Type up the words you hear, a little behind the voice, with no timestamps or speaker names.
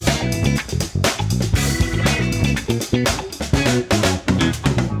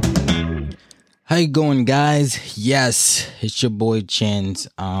it going, guys? Yes, it's your boy Chins.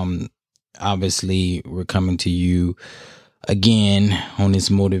 Obviously we're coming to you again on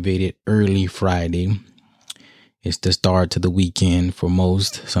this motivated early Friday. It's the start to the weekend for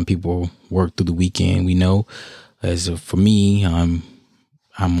most. Some people work through the weekend, we know. As for me, I'm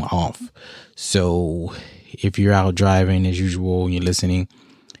off. So if you're out driving as usual and you're listening,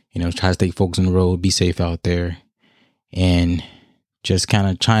 try to stay focused on the road, be safe out there, and just kind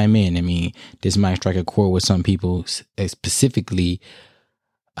of chime in. I mean, this might strike a chord with some people. Specifically,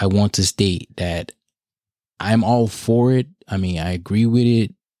 I want to state that I'm all for it. I mean, I agree with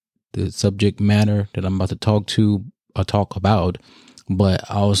it, the subject matter that I'm about to talk about, but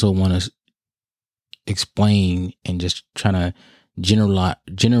I also want to explain and just trying to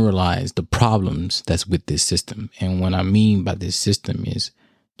generalize the problems that's with this system. And what I mean by this system is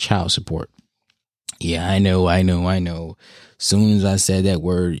child support. Yeah, I know. Soon as I said that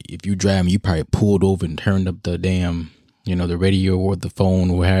word, if you drive, you probably pulled over and turned up the damn, the radio or the phone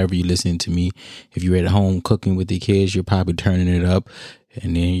or however you listen to me. If you're at home cooking with the kids, you're probably turning it up.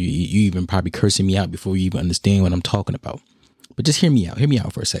 And then you even probably cursing me out before you even understand what I'm talking about. But just hear me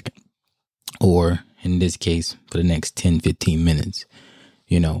out for a second. Or in this case, for the next 10, 15 minutes.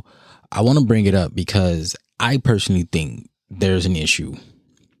 I want to bring it up because I personally think there's an issue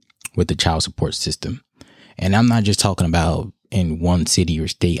with the child support system. And I'm not just talking about in one city or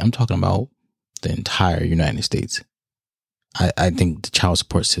state. I'm talking about the entire United States. I think the child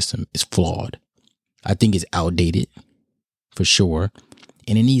support system is flawed. I think it's outdated for sure.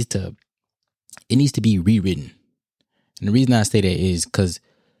 And it needs to be rewritten. And the reason I say that is because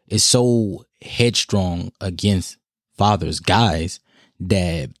it's so headstrong against fathers, guys,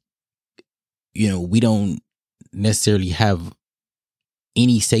 that, we don't necessarily have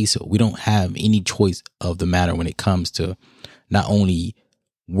any say so. We don't have any choice of the matter when it comes to not only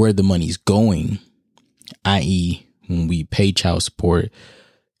where the money's going, i.e. when we pay child support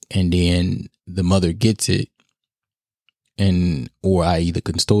and then the mother gets it, or i.e. the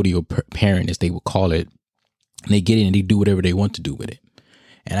custodial parent, as they would call it, and they get it and they do whatever they want to do with it.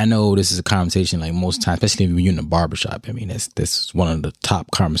 And I know this is a conversation like most times, especially when you're in a barbershop. I mean, that's one of the top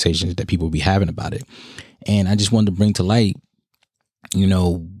conversations that people be having about it. And I just wanted to bring to light,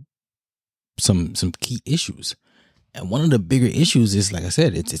 some key issues. And one of the bigger issues is, like I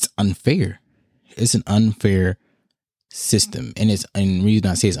said, it's unfair. It's an unfair system. And the reason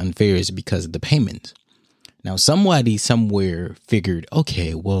I say it's unfair is because of the payments. Now, somebody somewhere figured,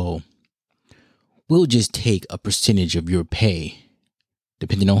 okay, well, we'll just take a percentage of your pay.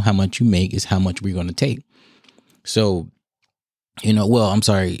 Depending on how much you make is how much we're going to take. So,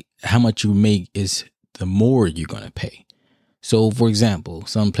 how much you make is the more you're going to pay. So, for example,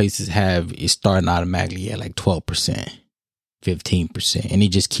 some places have it starting automatically at like 12%, 15%, and it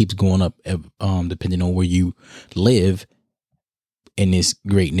just keeps going up depending on where you live in this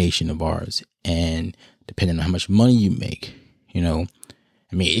great nation of ours. And depending on how much money you make,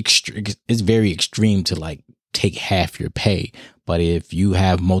 it's very extreme to like take half your pay. But if you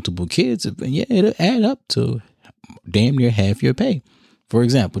have multiple kids, it'll add up to damn near half your pay. For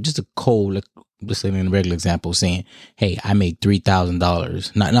example, just a regular example saying, hey, I make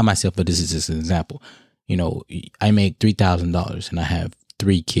 $3,000. Not myself, but this is just an example. I make $3,000 and I have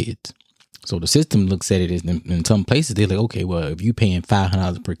 3 kids. So the system looks at it as in some places, they're like, okay, well, if you're paying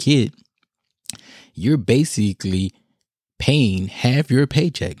 $500 per kid, you're basically paying half your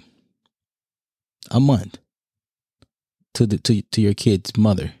paycheck a month to your kid's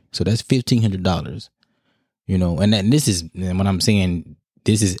mother. So that's $1,500, and then this is what I'm saying.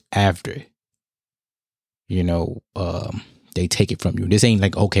 This is after, they take it from you. This ain't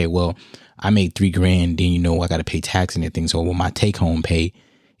like, okay, well, I made $3,000, then, I got to pay tax and everything. So my take home pay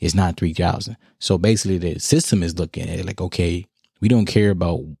is not $3,000. So basically the system is looking at it like, okay, we don't care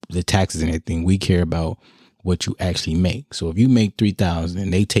about the taxes and everything. We care about what you actually make. So if you make $3,000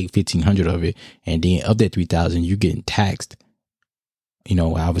 and they take $1,500 of it, and then of that $3,000, you're getting taxed.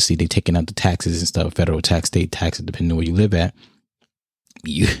 Obviously they taking out the taxes and stuff, federal tax, state taxes, depending on where you live at.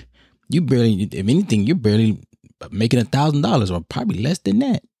 You barely, if anything, you're barely making $1,000 or probably less than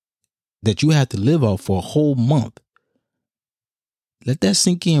that you have to live off for a whole month. Let that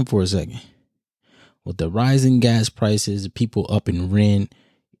sink in for a second. With the rising gas prices, people up in rent,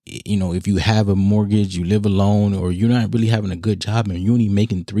 if you have a mortgage, you live alone, or you're not really having a good job and you're only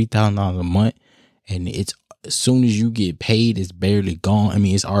making $3,000 a month, and it's as soon as you get paid, it's barely gone. I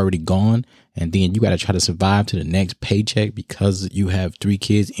mean, it's already gone. And then you got to try to survive to the next paycheck because you have 3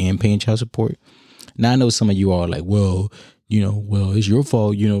 kids and paying child support. Now, I know some of you are like, well, well, it's your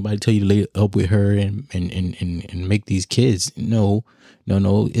fault. I tell you to lay up with her and make these kids. No,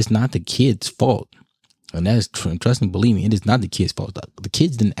 it's not the kid's fault. And that's trust me, believe me, it is not the kid's fault. The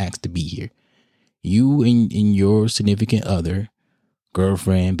kids didn't ask to be here. You and your significant other,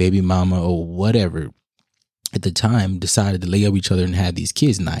 girlfriend, baby mama, or whatever, at the time decided to lay up each other and have these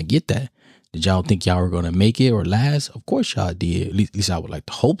kids. And I get that. Did y'all think y'all were going to make it or last? Of course y'all did. At least I would like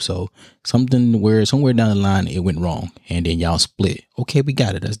to hope so. Something where somewhere down the line it went wrong and then y'all split. Okay, we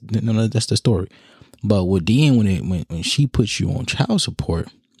got it. That's the story. But with then when she puts you on child support,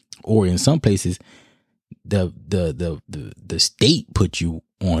 or in some places the state put you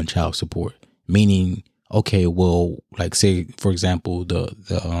on child support, meaning, okay, well, like say for example the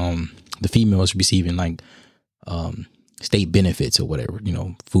female is receiving like state benefits or whatever,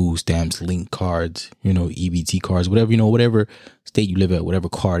 food stamps, link cards, EBT cards, whatever, whatever state you live at, whatever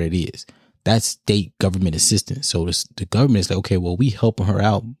card it is, that's state government assistance. So the government is like, okay, well, we helping her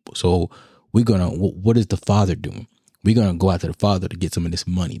out. So we're going to, what is the father doing? We're going to go after the father to get some of this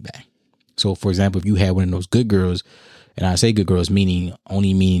money back. So for example, if you had one of those good girls, and I say good girls, meaning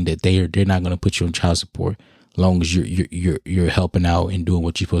that they're not going to put you on child support as long as you're helping out and doing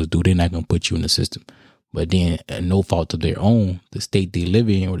what you're supposed to do. They're not going to put you in the system. But then, at no fault of their own, the state they live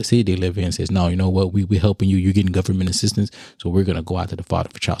in or the city they live in says, no, you know what, we're helping you. You're getting government assistance. So we're going to go after the father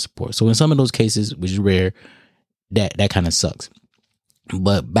for child support. So in some of those cases, which is rare, that kind of sucks.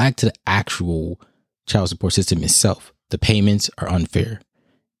 But back to the actual child support system itself, the payments are unfair.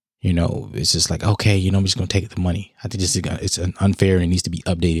 It's just like, okay, I'm just going to take the money. I think it's unfair and it needs to be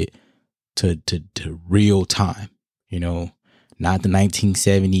updated to real time, not the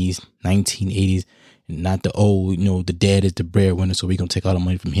 1970s, 1980s. Not the old, the dad is the breadwinner, so we're going to take all the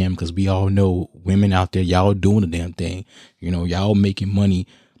money from him, because we all know women out there, y'all doing the damn thing. Y'all making money.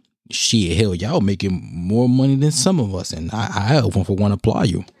 Shit, hell, y'all making more money than some of us. And I for one applaud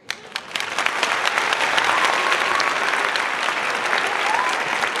you.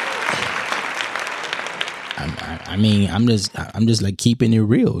 I'm just like keeping it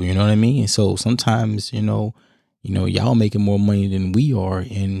real. You know what I mean? So sometimes, y'all making more money than we are.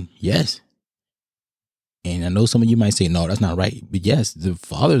 And yes. And I know some of you might say, no, that's not right. But yes, the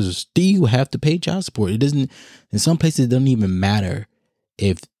fathers still have to pay child support. It doesn't, in some places, it doesn't even matter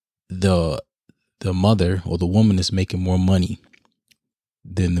if the mother or the woman is making more money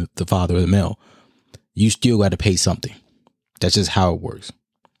than the father or the male. You still got to pay something. That's just how it works.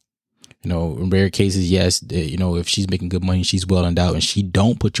 In rare cases, yes, if she's making good money, she's well endowed, and she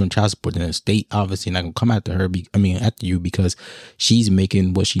don't put you on child support, then the state obviously not gonna come after her. After you, because she's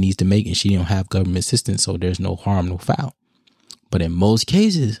making what she needs to make, and she don't have government assistance, so there's no harm, no foul. But in most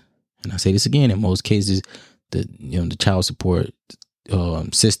cases, and I say this again, in most cases, the child support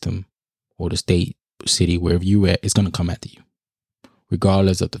system or the state, city, wherever you at, it's gonna come after you,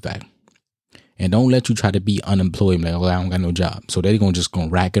 regardless of the fact. And don't let you try to be unemployed. Like, I don't got no job. So they're going to just going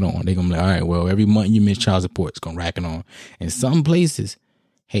to rack it on. They're going to be like, all right, well, every month you miss child support, it's going to rack it on. In some places,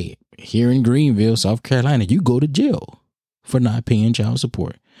 hey, here in Greenville, South Carolina, you go to jail for not paying child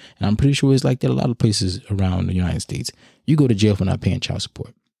support. And I'm pretty sure it's like that a lot of places around the United States. You go to jail for not paying child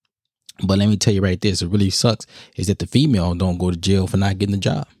support. But let me tell you right this, it really sucks, is that the female don't go to jail for not getting a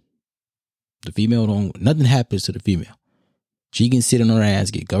job. The female nothing happens to the female. She can sit on her ass,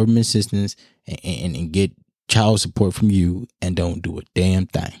 get government assistance, and get child support from you, and don't do a damn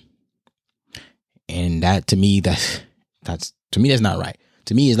thing. And that, to me, that's not right.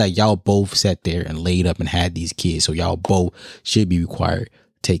 To me, it's like y'all both sat there and laid up and had these kids, so y'all both should be required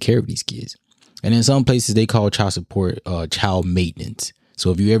to take care of these kids. And in some places, they call child support child maintenance.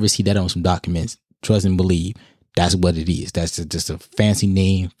 So if you ever see that on some documents, trust and believe, that's what it is. That's just a fancy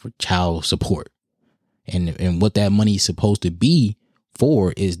name for child support. And what that money is supposed to be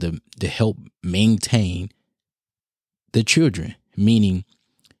for is to help maintain the children, meaning,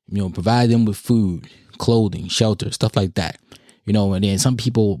 provide them with food, clothing, shelter, stuff like that. And then some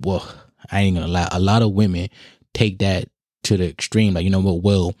people, well, I ain't gonna lie, a lot of women take that to the extreme. Like,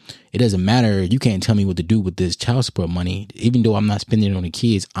 well, it doesn't matter. You can't tell me what to do with this child support money. Even though I'm not spending it on the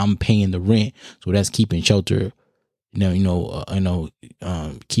kids, I'm paying the rent. So that's keeping shelter,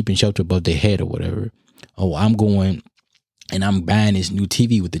 keeping shelter above their head or whatever. Oh, I'm going and I'm buying this new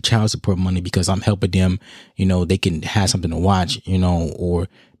TV with the child support money because I'm helping them, they can have something to watch, or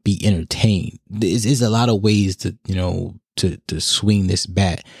be entertained. There's a lot of ways to, to swing this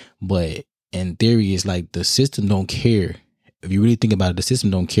bat. But in theory, it's like the system don't care. If you really think about it, the system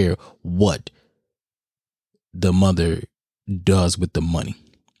don't care what the mother does with the money.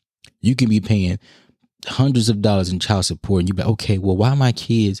 You can be paying hundreds of dollars in child support, and you be like, okay, well, why my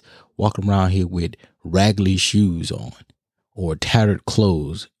kids walking around here with raggedy shoes on? or tattered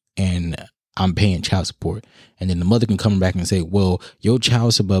clothes and I'm paying child support. And then the mother can come back and say, well, your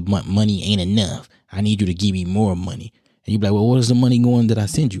child support money ain't enough. I need you to give me more money. And you be like, well, what is the money going that I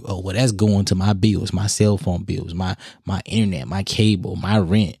send you? Oh, well, that's going to my bills, my cell phone bills, my internet, my cable, my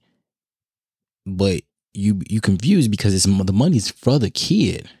rent. But you confused because it's the money's for the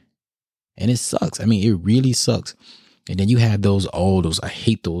kid. And it sucks. I mean, it really sucks. And then you have those I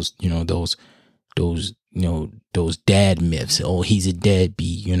hate those, those dad myths. Oh, he's a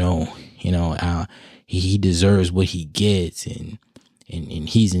deadbeat, he deserves what he gets and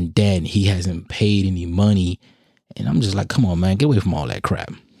he's in debt and he hasn't paid any money. And I'm just like, come on, man, get away from all that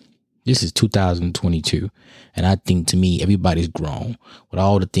crap. This is 2022. And I think, to me, everybody's grown with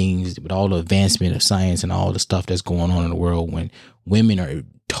all the things, with all the advancement of science and all the stuff that's going on in the world. When women are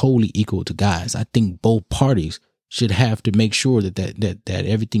totally equal to guys, I think both parties should have to make sure that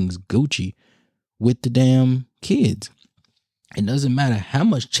everything's Gucci with the damn kids. It doesn't matter how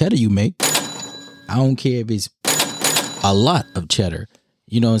much cheddar you make. I don't care if it's a lot of cheddar.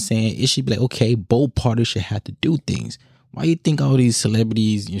 You know what I'm saying? It should be like, okay, both parties should have to do things. Why you think all these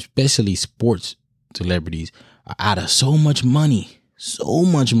celebrities, especially sports celebrities, are out of so much money? So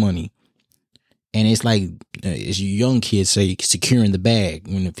much money. And it's like, as you young kids say, securing the bag.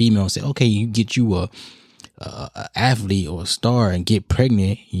 When the female say, okay, you get you a athlete or a star and get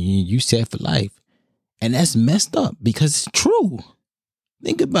pregnant, you set for life. And that's messed up because it's true.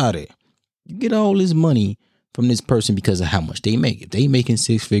 Think about it. You get all this money from this person because of how much they make. If they making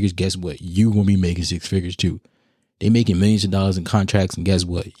six figures, guess what? You gonna be making six figures too. They making millions of dollars in contracts, and guess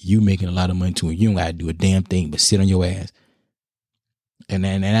what? You making a lot of money too, and you don't gotta do a damn thing but sit on your ass. And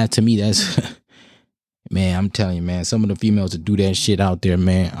that, to me, that's man, I'm telling you, man, some of the females that do that shit out there,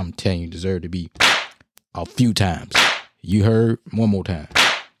 man, I'm telling you, deserve to be a few times. You heard? One more time.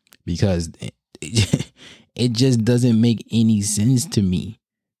 Because it just doesn't make any sense to me.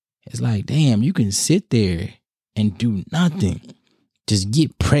 It's like, damn, you can sit there and do nothing. Just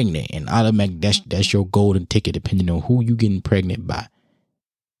get pregnant and automatic. That's your golden ticket, depending on who you getting pregnant by.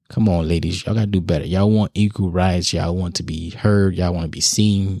 Come on, ladies, y'all gotta do better. Y'all want equal rights. Y'all want to be heard. Y'all want to be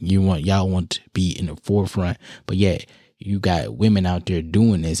seen. Y'all want to be in the forefront. But yet, you got women out there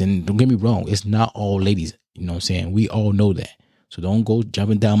doing this. And don't get me wrong, it's not all ladies. You know what I'm saying? We all know that. So don't go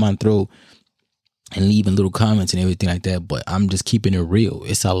jumping down my throat and leaving little comments and everything like that. But I'm just keeping it real.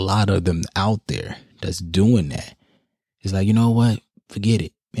 It's a lot of them out there that's doing that. It's like, you know what? Forget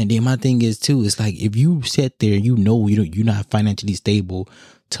it. And then my thing is too, it's like, if you sit there, you're not financially stable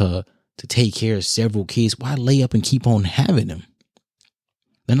to take care of several kids, why lay up and keep on having them?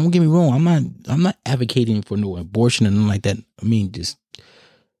 Now, don't get me wrong. I'm not advocating for no abortion and nothing like that. I mean, just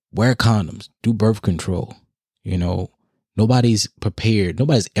wear condoms, do birth control. Nobody's prepared.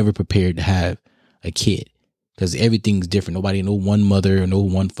 Nobody's ever prepared to have a kid because everything's different. No one mother or no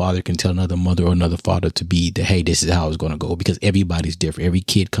one father can tell another mother or another father to be hey, this is how it's going to go, because everybody's different. Every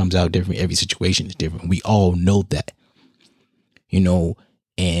kid comes out different. Every situation is different. We all know that,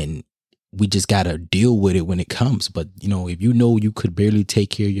 and we just got to deal with it when it comes. But, if you could barely take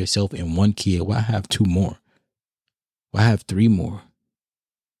care of yourself and one kid, why have two more? Why have three more?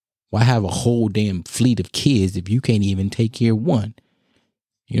 Why have a whole damn fleet of kids if you can't even take care of one?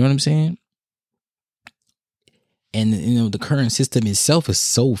 You know what I'm saying? And, the current system itself is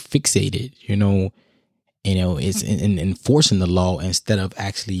so fixated, it's in enforcing the law instead of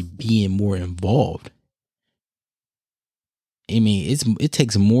actually being more involved. I mean, it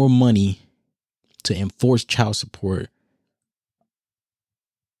takes more money to enforce child support,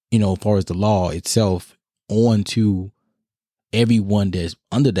 as far as the law itself, onto everyone that's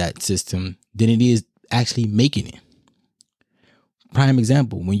under that system than it is actually making it. Prime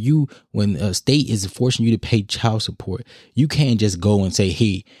example, when a state is forcing you to pay child support, you can't just go and say,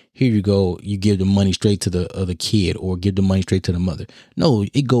 hey, here you go, you give the money straight to the other kid or give the money straight to the mother. No,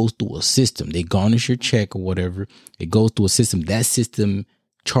 it goes through a system. They garnish your check or whatever. It goes through a system. That system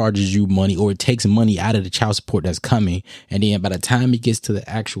charges you money, or it takes money out of the child support that's coming. And then by the time it gets to the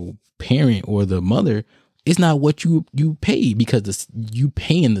actual parent or the mother, it's not what you pay, because you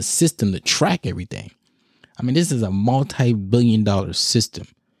paying the system to track everything. I mean, this is a multi-billion-dollar system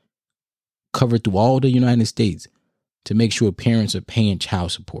covered through all the United States to make sure parents are paying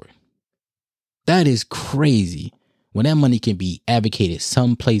child support. That is crazy, when that money can be advocated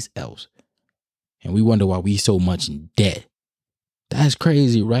someplace else. And we wonder why we so much in debt. That's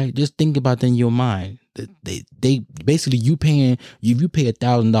crazy, right? Just think about that in your mind. They basically, if you pay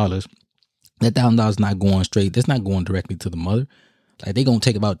 $1,000, that $1,000 not going straight. That's not going directly to the mother. Like, they gonna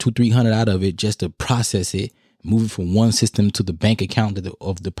take about $200-300 out of it just to process it, move it from one system to the bank account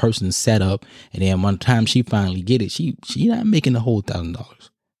of the person's setup, and then by the time she finally get it, she not making the whole $1,000.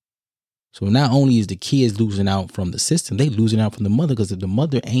 So not only is the kids losing out from the system, they losing out from the mother, because if the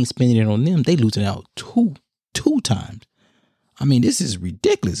mother ain't spending it on them, they losing out two times. I mean, this is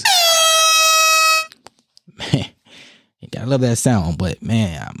ridiculous. Man, I love that sound, but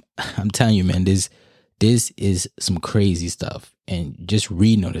man, I'm telling you, man, this is some crazy stuff. And just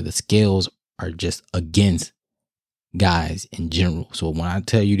reading on it, the scales are just against guys in general. So when I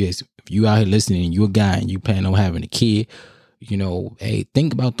tell you this, if you out here listening and you're a guy and you plan on having a kid, hey,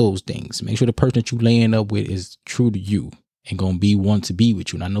 think about those things. Make sure the person that you laying up with is true to you and gonna want to be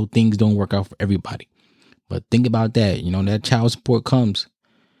with you. And I know things don't work out for everybody, but think about that. That child support comes.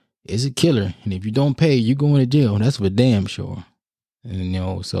 It's a killer. And if you don't pay, you're going to jail. That's for damn sure. And,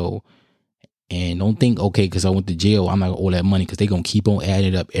 and don't think, okay, because I went to jail, I'm not going to owe that money, because they're going to keep on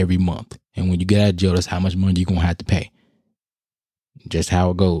adding it up every month. And when you get out of jail, that's how much money you're going to have to pay. Just how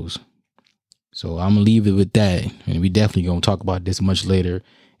it goes. So I'm going to leave it with that. And we definitely going to talk about this much later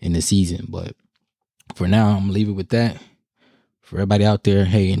in the season. But for now, I'm going to leave it with that. For everybody out there,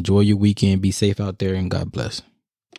 hey, enjoy your weekend. Be safe out there, and God bless.